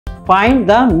find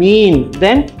the mean,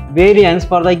 then variance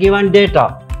for the given data.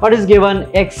 What is given?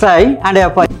 Xi and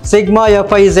Fi. Sigma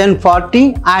Fi is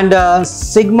n40 and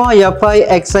sigma Fi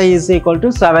Xi is equal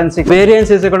to 76. Variance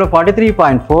is equal to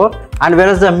 43.4, and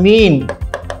whereas the mean,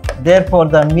 therefore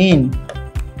the mean,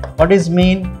 what is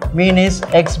mean? Mean is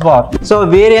x bar. So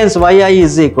variance Yi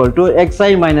is equal to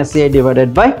Xi minus A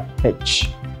divided by H.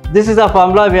 This is the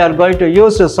formula we are going to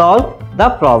use to solve the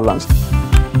problems.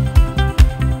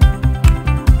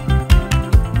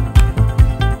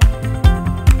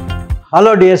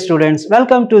 Hello dear students,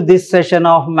 welcome to this session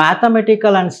of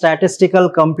Mathematical and Statistical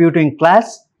Computing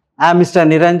class. I am Mr.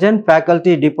 Niranjan,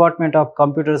 Faculty, Department of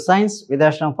Computer Science,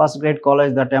 Vidhyaashram First Grade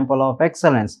College, the Temple of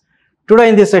Excellence. Today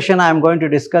in this session, I am going to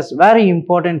discuss very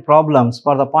important problems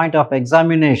for the point of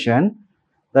examination,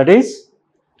 that is,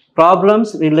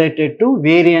 problems related to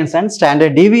variance and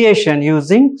standard deviation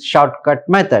using shortcut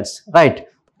methods, right?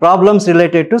 Problems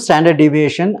related to standard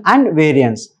deviation and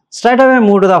variance. Straight away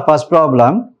move to the first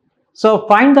problem. So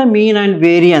find the mean and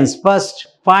variance.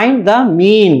 First, find the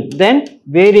mean, then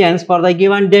variance for the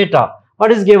given data.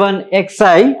 What is given?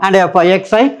 Xi and Fi.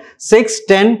 Xi 6,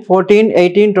 10, 14,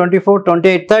 18, 24,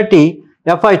 28, 30.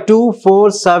 Fi 2,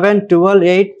 4, 7, 12,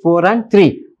 8, 4 and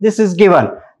 3. This is given.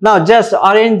 Now just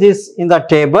arrange this in the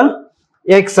table.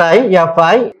 Xi,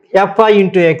 Fi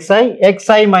into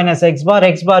Xi minus x bar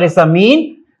is the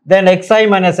mean. Then Xi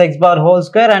minus x bar whole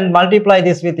square and multiply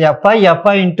this with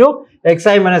Fi into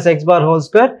Xi minus x bar whole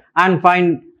square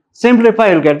and simplify,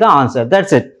 you'll get the answer.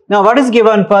 That's it. Now what is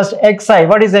given first? Xi.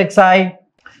 What is Xi?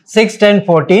 6, 10,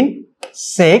 14.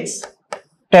 6,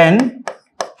 10,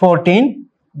 14.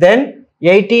 Then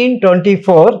 18,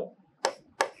 24.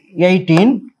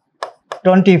 18,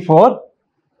 24.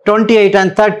 28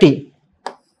 and 30.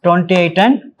 28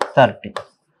 and 30.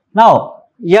 Now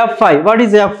Fi. What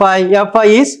is Fi? Fi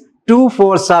is 2,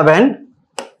 4, 7.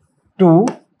 2,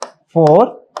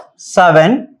 4,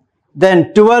 7,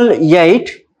 then 12,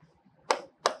 8,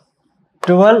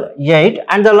 12, 8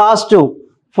 and the last two,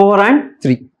 4 and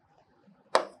 3.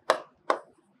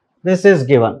 This is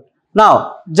given.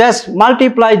 Now, just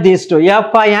multiply these two,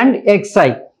 Fi and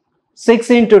Xi. 6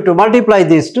 into 2, multiply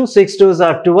these two, 6 2s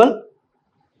are 12,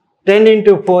 10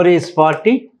 into 4 is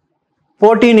 40,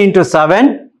 14 into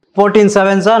 7, 14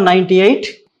 7s are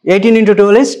 98, 18 into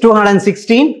 12 is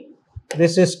 216,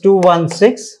 this is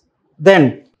 216,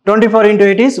 then 24 into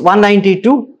 8 is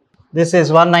 192. This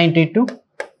is 192.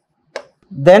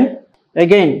 Then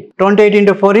again 28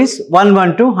 into 4 is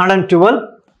 112,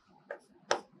 112.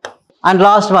 And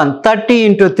last one 30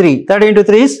 into 3. 30 into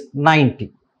 3 is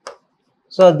 90.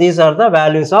 So these are the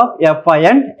values of Fi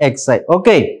and Xi.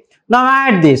 Okay. Now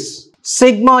add this.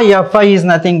 Sigma Fi is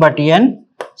nothing but n.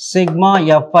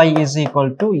 Sigma Fi is equal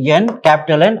to n,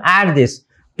 capital N. Add this.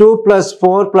 2 plus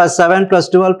 4 plus 7 plus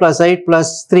 12 plus 8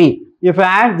 plus 3. If I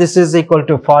add, this is equal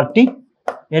to 40,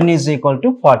 n is equal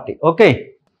to 40,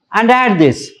 okay. And add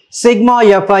this, sigma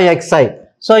Fi Xi.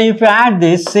 So if you add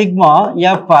this, sigma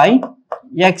Fi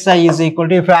Xi is equal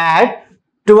to, if I add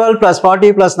 12 plus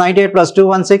 40 plus 98 plus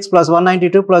 216 plus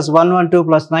 192 plus 112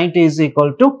 plus 90 is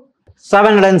equal to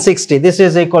 760. This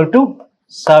is equal to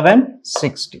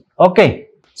 760, okay.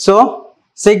 So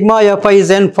sigma Fi is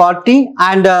n40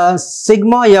 and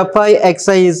sigma Fi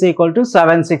Xi is equal to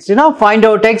 760. Now find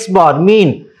out x bar,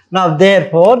 mean. Now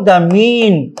therefore the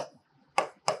mean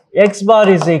x bar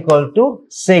is equal to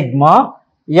sigma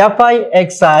Fi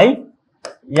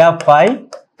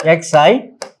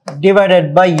Xi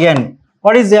divided by n.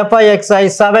 What is Fi Xi?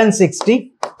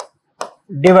 760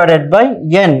 divided by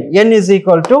n. N is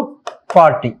equal to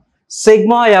 40.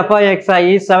 Sigma Fi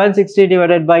Xi is 760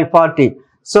 divided by 40.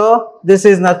 So this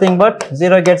is nothing but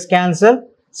 0 gets cancelled.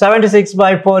 76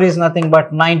 by 4 is nothing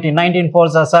but 19. 19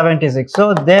 4s are 76.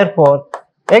 So therefore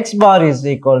x bar is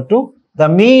equal to, the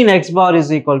mean x bar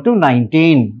is equal to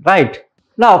 19. Right.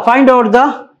 Now find out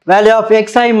the value of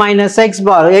Xi minus x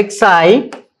bar.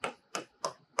 Xi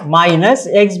minus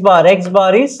x bar. X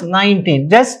bar is 19.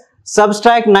 Just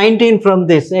subtract 19 from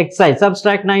this Xi.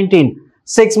 Subtract 19.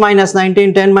 6 minus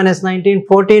 19, 10 minus 19,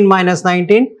 14 minus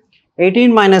 19.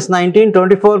 18 minus 19,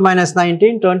 24 minus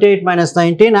 19, 28 minus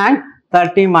 19 and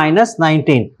 30 minus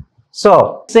 19.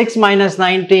 So 6 minus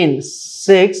 19,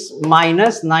 6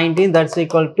 minus 19, that's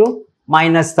equal to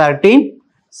minus 13.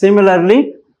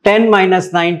 Similarly, 10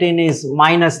 minus 19 is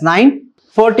minus 9.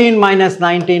 14 minus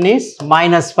 19 is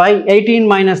minus 5. 18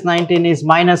 minus 19 is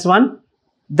minus 1.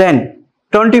 Then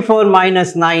 24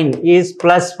 minus 9 is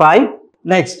plus 5.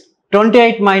 Next,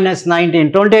 28 minus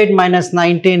 19. 28 minus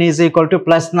 19 is equal to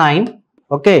plus 9.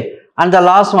 Okay. And the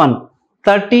last one,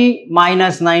 30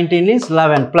 minus 19 is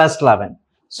 11, plus 11.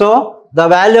 So the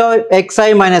value of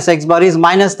xi minus x bar is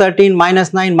minus 13,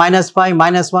 minus 9, minus 5,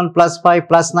 minus 1, plus 5,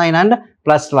 plus 9 and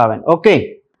plus 11.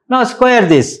 Okay. Now square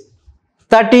this.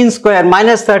 13 square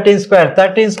minus 13 square.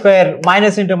 13 square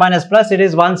minus into minus plus, it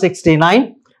is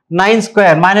 169. 9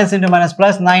 square minus into minus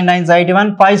plus, 9 9 is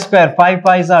 81. 5 square, 5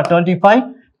 5s are 25.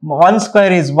 1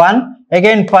 square is 1.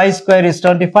 Again 5 square is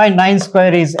 25. 9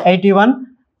 square is 81.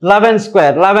 11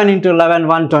 square, 11 into 11,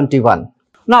 121.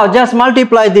 Now just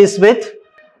multiply this with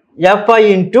fi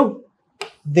into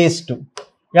these two.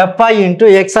 Fi into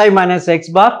xi minus x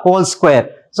bar whole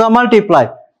square. So multiply.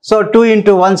 So 2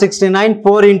 into 169,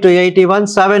 4 into 81,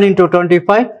 7 into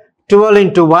 25, 12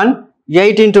 into 1,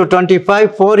 8 into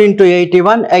 25, 4 into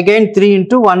 81, again 3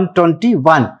 into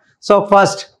 121. So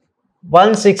first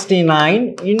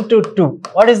 169 into 2.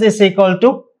 What is this equal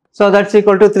to? So that's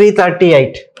equal to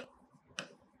 338.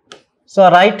 So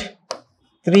write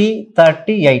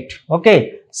 338.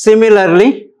 Okay.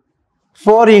 Similarly,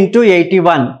 4 into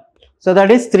 81. So that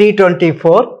is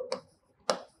 324.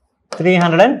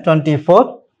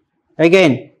 324.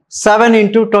 Again 7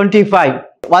 into 25.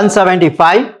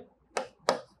 175.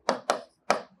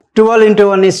 12 into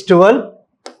 1 is 12.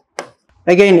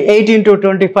 Again 8 into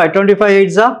 25. 25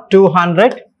 8s are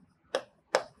 200.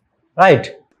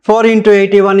 Right. 4 into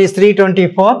 81 is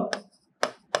 324.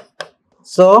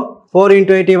 So 4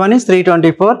 into 81 is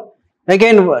 324.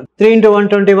 Again 3 into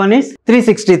 121 is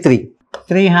 363.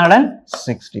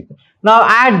 363. Now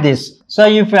add this. So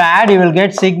if you add, you will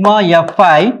get sigma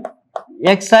fi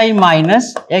xi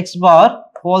minus x bar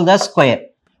whole the square.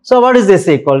 So what is this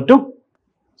equal to?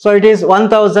 So it is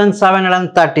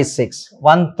 1736.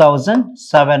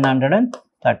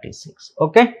 1736.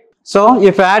 Okay. So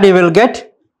if you add, you will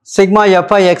get sigma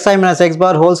fi xi minus x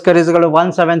bar whole square is equal to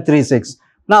 1736.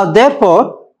 Now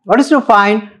therefore, what is to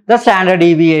find the standard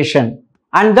deviation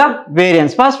and the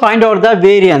variance? First find out the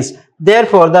variance.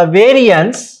 Therefore, the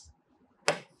variance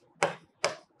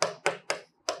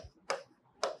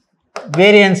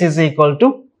is equal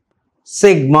to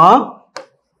sigma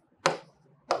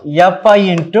fi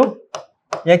into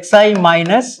xi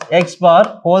minus x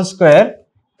bar whole square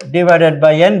divided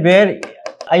by n, where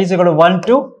I is equal to 1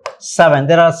 to 7.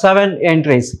 There are 7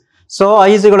 entries. So I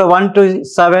is equal to 1 to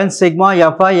 7 sigma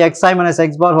fi xi minus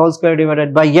x bar whole square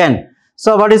divided by n.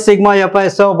 So what is sigma fi?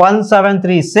 So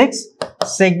 1736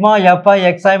 sigma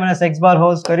fi xi minus x bar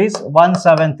whole square is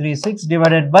 1736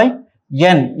 divided by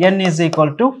n. N is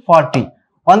equal to 40.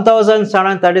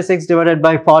 1736 divided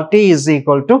by 40 is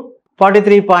equal to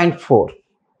 43.4.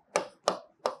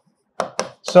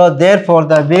 So therefore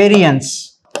the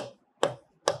variance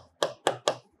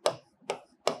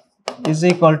is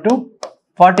equal to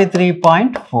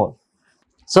 43.4.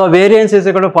 So variance is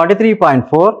equal to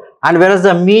 43.4, and whereas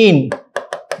the mean,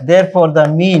 therefore the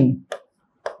mean,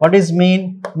 what is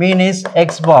mean? Mean is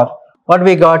x bar. What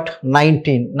we got?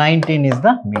 19. 19 is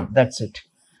the mean. That's it.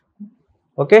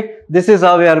 Okay. This is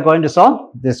how we are going to solve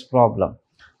this problem.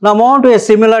 Now move on to a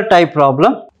similar type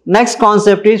problem. Next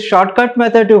concept is shortcut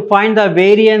method to find the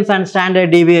variance and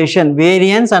standard deviation.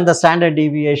 Variance and the standard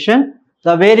deviation.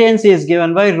 The variance is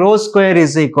given by rho square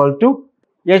is equal to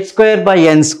h square by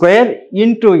n square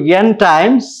into n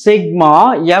times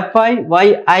sigma fi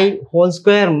yi whole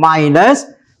square minus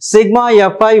sigma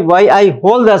fi yi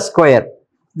whole the square.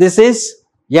 This is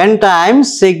n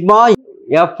times sigma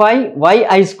fi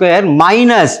yi square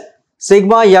minus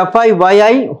sigma fi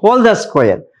yi whole the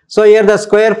square. So here the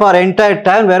square for entire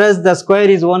term, whereas the square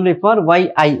is only for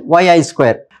yi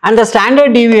square. And the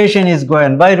standard deviation is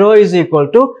given by rho is equal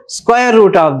to square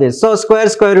root of this. So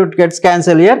square root gets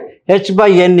cancelled here. H by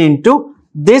n into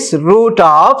this root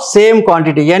of same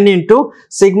quantity n into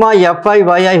sigma fi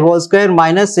yi whole square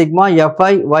minus sigma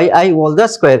fi yi whole the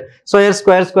square. So here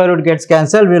square root gets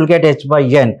cancelled. We will get h by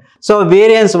n. So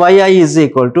variance yi is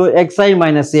equal to xi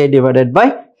minus a divided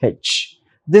by h.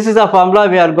 This is a formula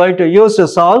we are going to use to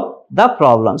solve the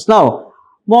problems. Now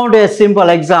move on to a simple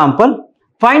example.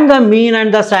 Find the mean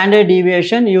and the standard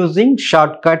deviation using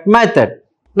shortcut method.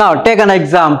 Now take an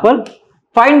example.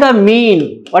 Find the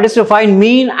mean. What is to find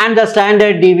mean and the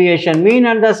standard deviation? Mean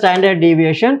and the standard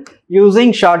deviation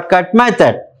using shortcut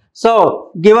method.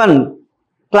 So given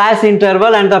class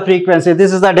interval and the frequency.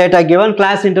 This is the data given.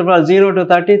 Class interval 0 to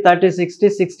 30, 30, 60,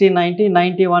 60, 90,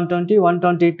 90, 120,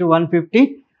 120 to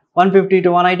 150, 150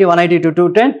 to 180, 180 to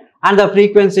 210. And the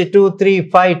frequency 2, 3,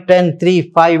 5, 10,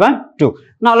 3, 5 and 2.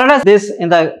 Now let us this in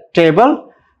the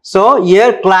table. So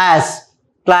here class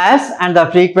and the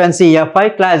frequency fi,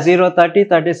 class 0, 30,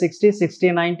 30, 60,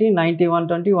 60, 90, 90,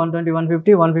 120, 120,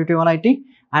 150, 150, 180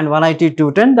 and 180,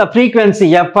 210. The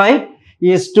frequency fi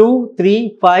is 2,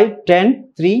 3, 5, 10,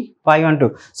 3, 5 and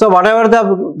 2. So whatever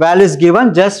the value is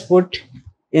given, just put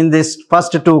in this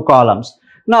first two columns.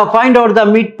 Now find out the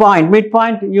midpoint.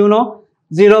 Midpoint, you know,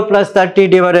 0 plus 30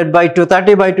 divided by 2.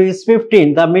 30 by 2 is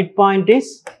 15. The midpoint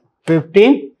is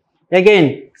 15.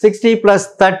 Again, 60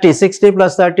 plus 30. 60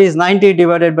 plus 30 is 90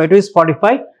 divided by 2 is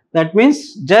 45. That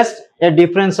means just a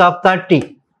difference of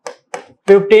 30.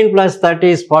 15 plus 30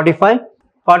 is 45.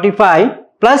 45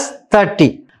 plus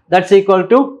 30. That's equal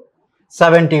to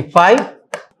 75.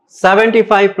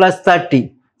 75 plus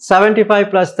 30. 75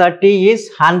 plus 30 is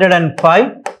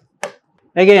 105.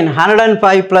 Again,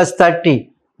 105 plus 30.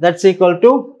 That's equal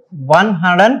to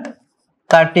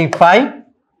 135.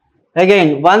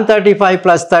 Again, 135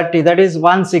 plus 30. That is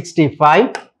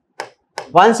 165.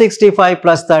 165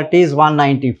 plus 30 is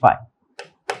 195.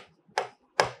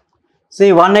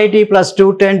 See, 180 plus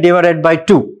 210 divided by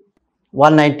 2.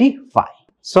 195.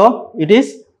 So, it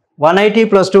is 180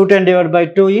 plus 210 divided by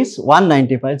 2 is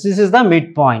 195. This is the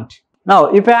midpoint.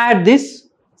 Now, if I add this,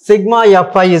 sigma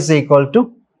Fi is equal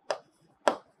to,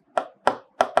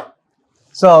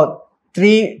 so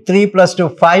 3 plus 2,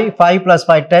 5, 5 plus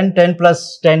 5, 10, 10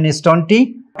 plus 10 is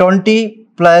 20, 20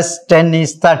 plus 10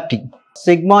 is 30.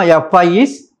 Sigma Fi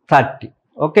is 30.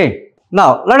 Okay.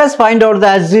 Now, let us find out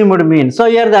the assumed mean. So,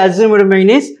 here the assumed mean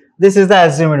is, this is the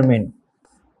assumed mean.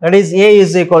 That is A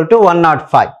is equal to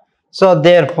 105. So,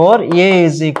 therefore, A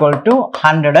is equal to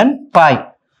 105.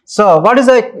 So, what is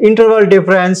the interval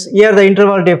difference? Here the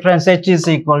interval difference H is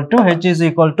equal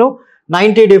to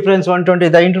 90 difference 120.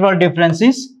 The interval difference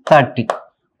is 30.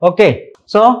 Okay.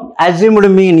 So, assumed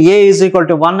mean A is equal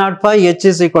to 105, H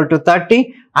is equal to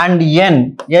 30 and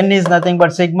N is nothing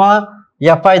but sigma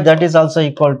Fi, that is also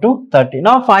equal to 30.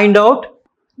 Now, find out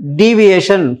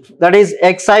deviation, that is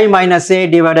Xi minus A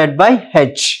divided by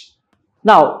H.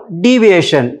 Now,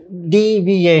 deviation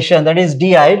that is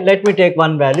Di, let me take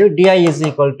one value, Di is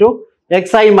equal to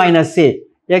Xi minus A.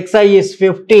 Xi is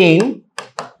 15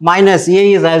 minus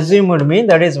A is assumed mean,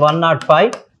 that is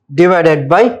 105 divided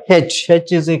by H.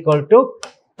 H is equal to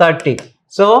 30.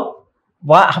 So,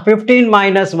 15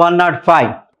 minus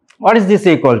 105, what is this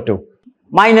equal to?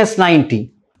 Minus 90.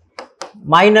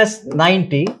 Minus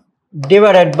 90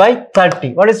 divided by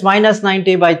 30. What is minus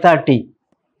 90 by 30?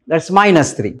 That's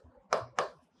minus 3.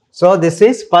 So, this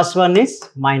is, first one is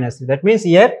minus 3. That means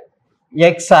here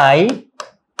Xi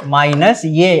minus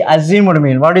A assumed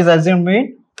mean. What is assumed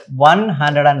mean?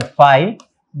 105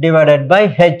 divided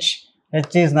by H.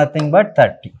 H is nothing but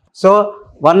 30. So,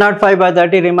 105 by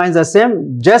 30 remains the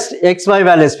same. Just XY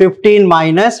values 15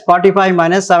 minus 45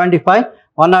 minus 75.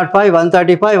 105,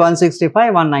 135,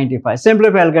 165, 195.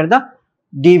 Simplify, I'll get the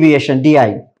deviation,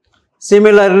 Di.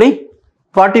 Similarly,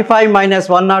 45 minus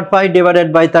 105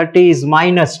 divided by 30 is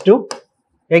minus 2.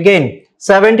 Again,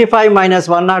 75 minus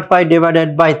 105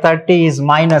 divided by 30 is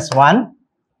minus 1.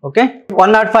 Okay.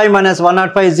 105 minus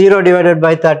 105 is 0 divided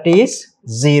by 30 is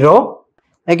 0.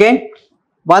 Again,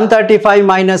 135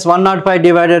 minus 105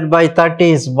 divided by 30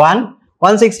 is 1.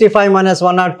 165 minus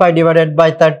 105 divided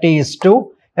by 30 is 2.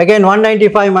 Again,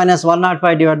 195 minus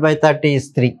 105 divided by 30 is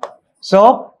 3.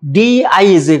 So, Di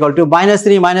is equal to minus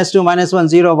 3, minus 2, minus 1,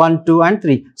 0, 1, 2 and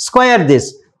 3. Square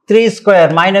this. 3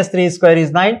 square minus 3 square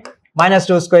is 9, minus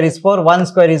 2 square is 4, 1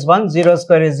 square is 1, 0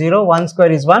 square is 0, 1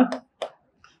 square is 1,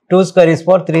 2 square is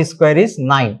 4, 3 square is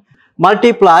 9.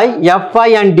 Multiply Fi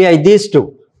and Di, these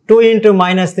two. 2 into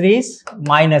minus 3 is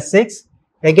minus 6.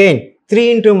 Again,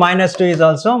 3 into minus 2 is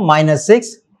also minus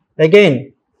 6.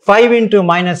 Again, 5 into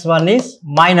minus 1 is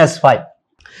minus 5.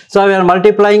 So, we are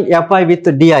multiplying Fi with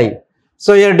Di.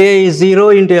 So, here Di is 0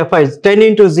 into Fi. 10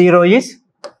 into 0 is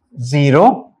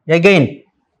 0. Again,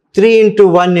 3 into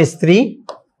 1 is 3.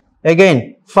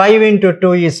 Again, 5 into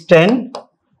 2 is 10.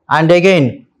 And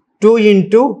again, 2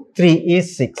 into 3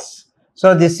 is 6.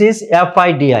 So, this is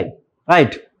Fi Di.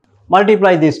 Right.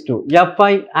 Multiply these two.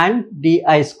 Fi and Di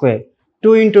square.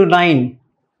 2 into 9.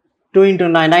 2 into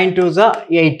 9. 9 2s are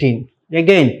 18.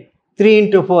 Again, 3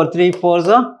 into 4, 3 4s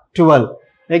are 12.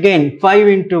 Again, 5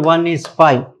 into 1 is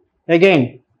 5.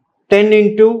 Again, 10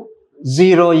 into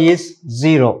 0 is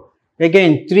 0.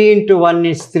 Again, 3 into 1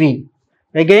 is 3.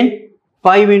 Again,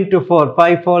 5 into 4,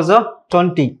 5 4s are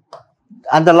 20.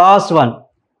 And the last one,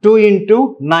 2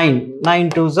 into 9, 9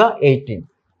 2s are 18.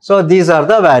 So, these are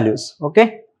the values.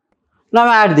 Okay.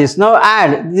 Now, add this. Now,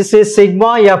 add. This is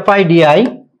sigma Fi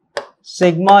Di.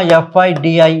 Sigma Fi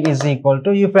Di is equal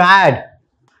to, if you add,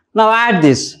 now add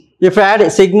this, if you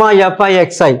add sigma Fi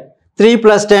Xi, 3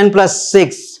 plus 10 plus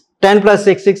 6, 10 plus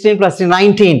 6, 16 plus 6,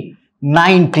 19,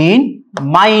 19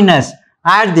 minus,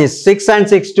 add this, 6 and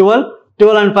 6, 12,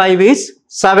 12 and 5 is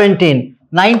 17,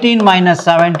 19 minus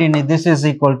 17, this is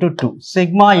equal to 2.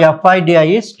 Sigma Fi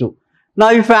di is 2.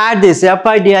 Now if you add this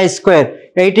Fi di square,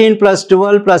 18 plus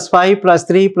 12 plus 5 plus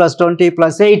 3 plus 20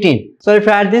 plus 18. So if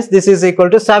you add this, this is equal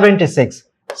to 76.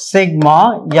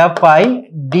 Sigma Fi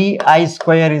di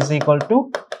square is equal to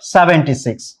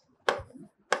 76.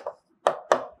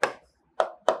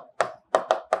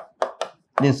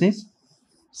 This is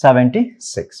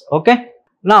 76. Okay.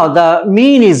 Now the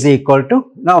mean is equal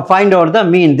to, now find out the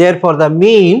mean. Therefore the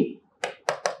mean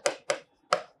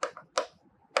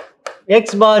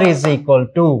x bar is equal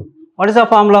to, what is the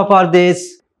formula for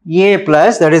this? A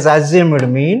plus, that is assumed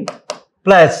mean,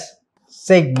 plus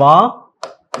sigma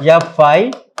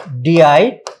Fi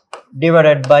di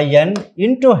divided by n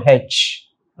into h,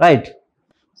 right?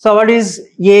 So what is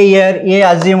A here? A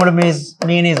assumed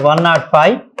mean is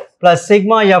 105 plus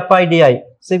sigma Fi di.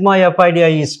 Sigma Fi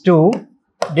di is 2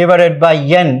 divided by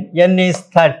n. N is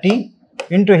 30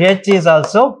 into h is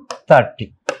also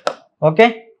 30.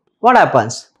 Okay. What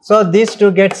happens? So these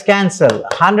two gets cancelled.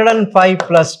 105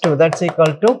 plus 2, that's equal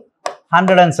to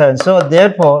 107. So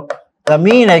therefore the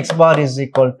mean x bar is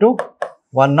equal to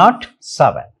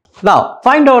 107. Now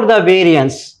find out the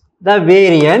variance. The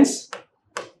variance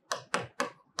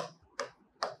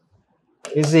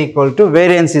is equal to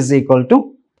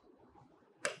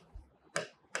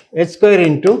h square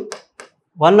into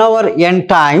 1 over n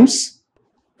times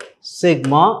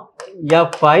sigma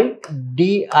Fi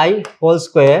di whole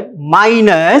square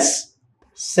minus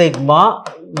sigma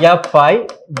Fi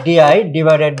di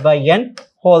divided by n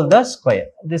whole the square.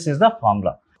 This is the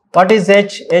formula. What is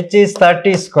h? H is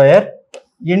 30 square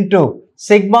into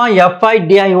sigma Fi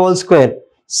di whole square.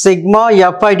 Sigma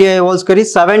Fi di whole square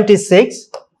is 76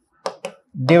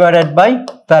 divided by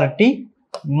 30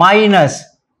 minus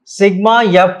sigma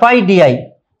Fi di.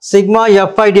 Sigma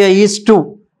Fi di is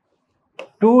 2.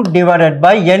 2 divided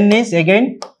by n is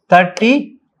again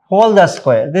 30 whole the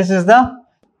square. This is the,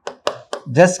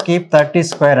 just keep 30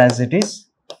 square as it is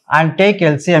and take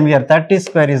LCM here. 30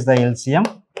 square is the LCM.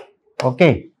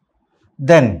 Okay.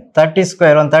 Then 30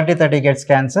 square on 30 gets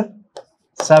cancelled.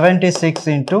 76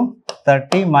 into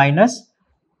 30 minus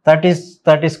 30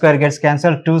 square gets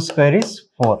cancelled. 2 square is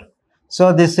 4.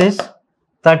 So this is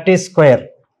 30 square.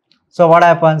 So what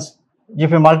happens? If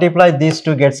you multiply these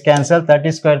two gets cancelled,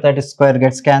 30 square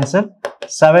gets cancelled.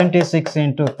 76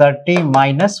 into 30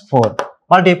 minus 4.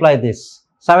 Multiply this.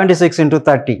 76 into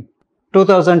 30.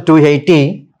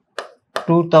 2280.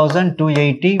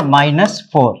 2280 minus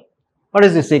 4. What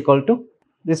is this equal to?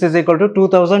 This is equal to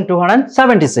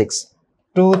 2276.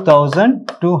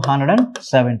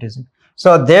 2276.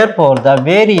 So therefore the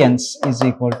variance is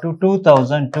equal to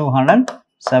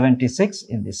 2276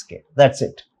 in this case. That's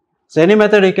it. So any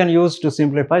method you can use to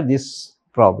simplify this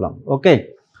problem.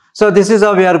 Okay. So this is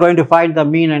how we are going to find the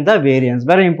mean and the variance.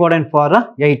 Very important for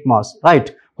 8 marks.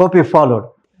 Right. Hope you followed.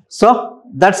 So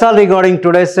that's all regarding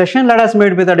today's session. Let us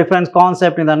meet with a different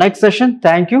concept in the next session.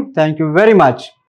 Thank you. Thank you very much.